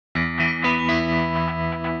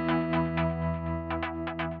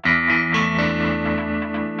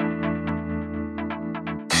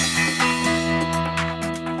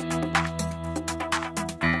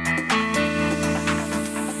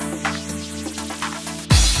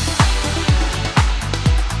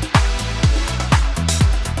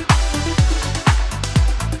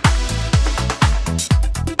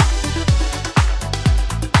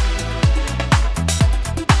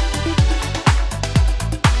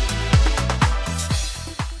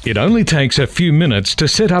It only takes a few minutes to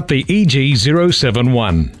set up the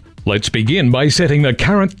EG071. Let's begin by setting the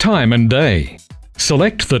current time and day.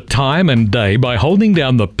 Select the time and day by holding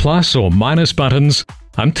down the plus or minus buttons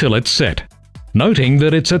until it's set, noting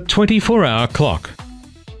that it's a 24-hour clock.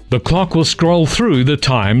 The clock will scroll through the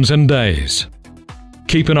times and days.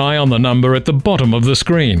 Keep an eye on the number at the bottom of the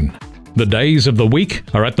screen. The days of the week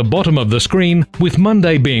are at the bottom of the screen, with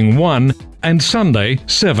Monday being 1 and Sunday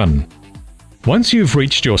 7. Once you've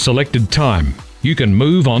reached your selected time, you can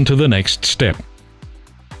move on to the next step.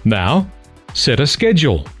 Now, set a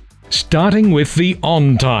schedule, starting with the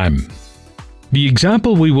on time. The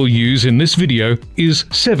example we will use in this video is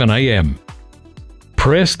 7 AM.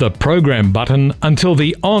 Press the program button until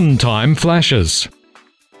the on time flashes.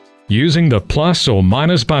 Using the plus or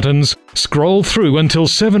minus buttons, scroll through until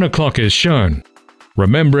 7 o'clock is shown.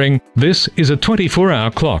 Remembering, this is a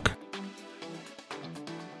 24-hour clock.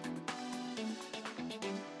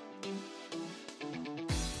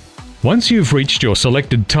 Once you've reached your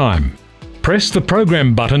selected time, press the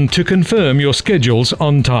program button to confirm your schedule's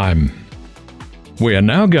on time. We are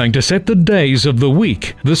now going to set the days of the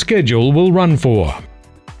week the schedule will run for.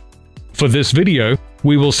 For this video,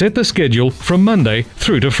 we will set the schedule from Monday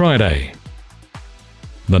through to Friday.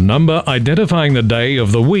 The number identifying the day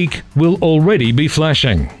of the week will already be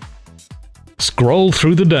flashing. Scroll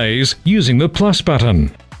through the days using the plus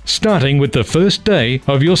button, starting with the first day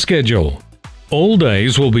of your schedule. All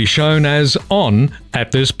days will be shown as on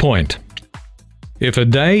at this point. If a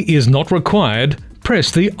day is not required, press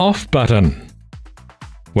the off button.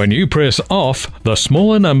 When you press off, the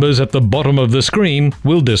smaller numbers at the bottom of the screen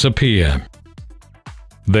will disappear.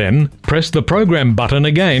 Then, press the program button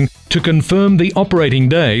again to confirm the operating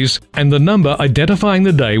days, and the number identifying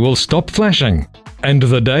the day will stop flashing, and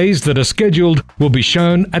the days that are scheduled will be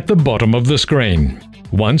shown at the bottom of the screen.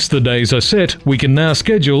 Once the days are set, we can now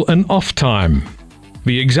schedule an off time.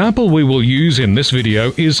 The example we will use in this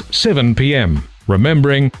video is 7 PM.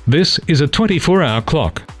 Remembering, this is a 24-hour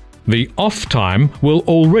clock. The off time will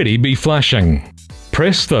already be flashing.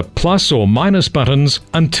 Press the plus or minus buttons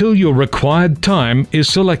until your required time is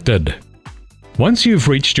selected. Once you've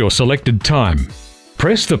reached your selected time,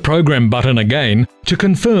 press the program button again to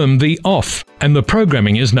confirm the off, and the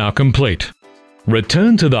programming is now complete.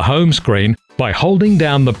 Return to the home screen by holding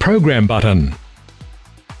down the program button.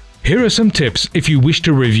 Here are some tips if you wish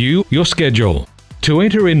to review your schedule. To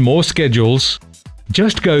enter in more schedules,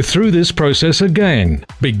 just go through this process again,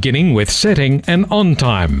 beginning with setting an on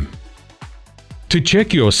time. To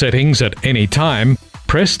check your settings at any time,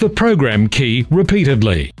 press the program key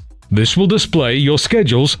repeatedly. This will display your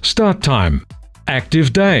schedule's start time,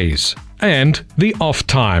 active days, and the off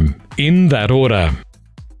time, in that order.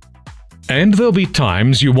 And there'll be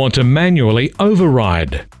times you want to manually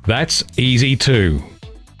override. That's easy too.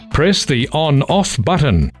 Press the on-off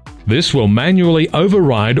button. This will manually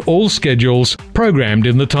override all schedules programmed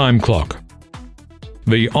in the time clock.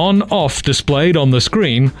 The on-off displayed on the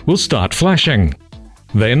screen will start flashing.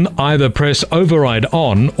 Then either press override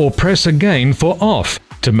on or press again for off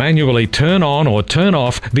to manually turn on or turn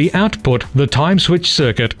off the output the time switch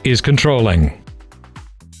circuit is controlling.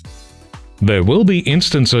 There will be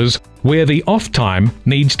instances where the off time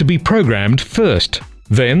needs to be programmed first,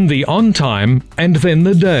 then the on time, and then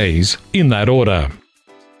the days, in that order.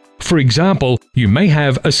 For example, you may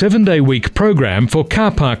have a 7-day week program for car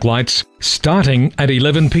park lights starting at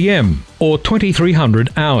 11 PM or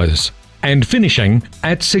 2300 hours and finishing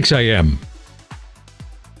at 6 AM.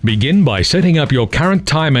 Begin by setting up your current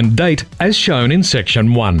time and date as shown in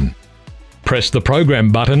Section 1. Press the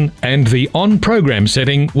program button and the on program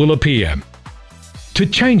setting will appear. To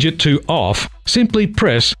change it to off, simply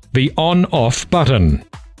press the on-off button.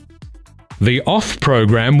 The off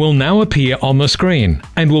program will now appear on the screen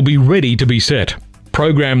and will be ready to be set.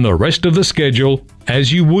 Program the rest of the schedule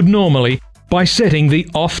as you would normally by setting the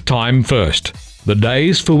off time first, the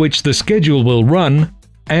days for which the schedule will run,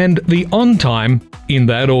 and the on time in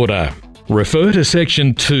that order. Refer to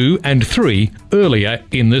Section 2 and 3 earlier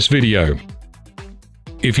in this video.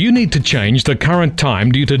 If you need to change the current time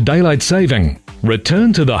due to daylight saving,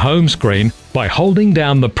 return to the home screen by holding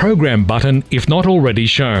down the program button if not already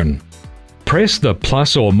shown. Press the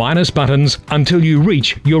plus or minus buttons until you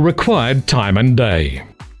reach your required time and day.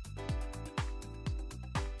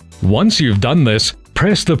 Once you've done this,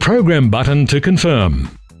 press the program button to confirm.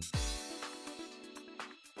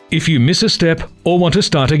 If you miss a step or want to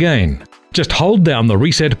start again, just hold down the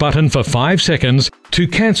reset button for 5 seconds to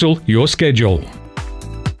cancel your schedule.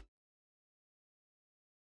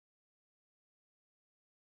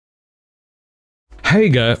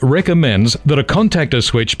 Hager recommends that a contactor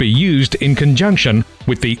switch be used in conjunction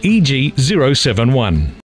with the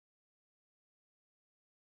EG071.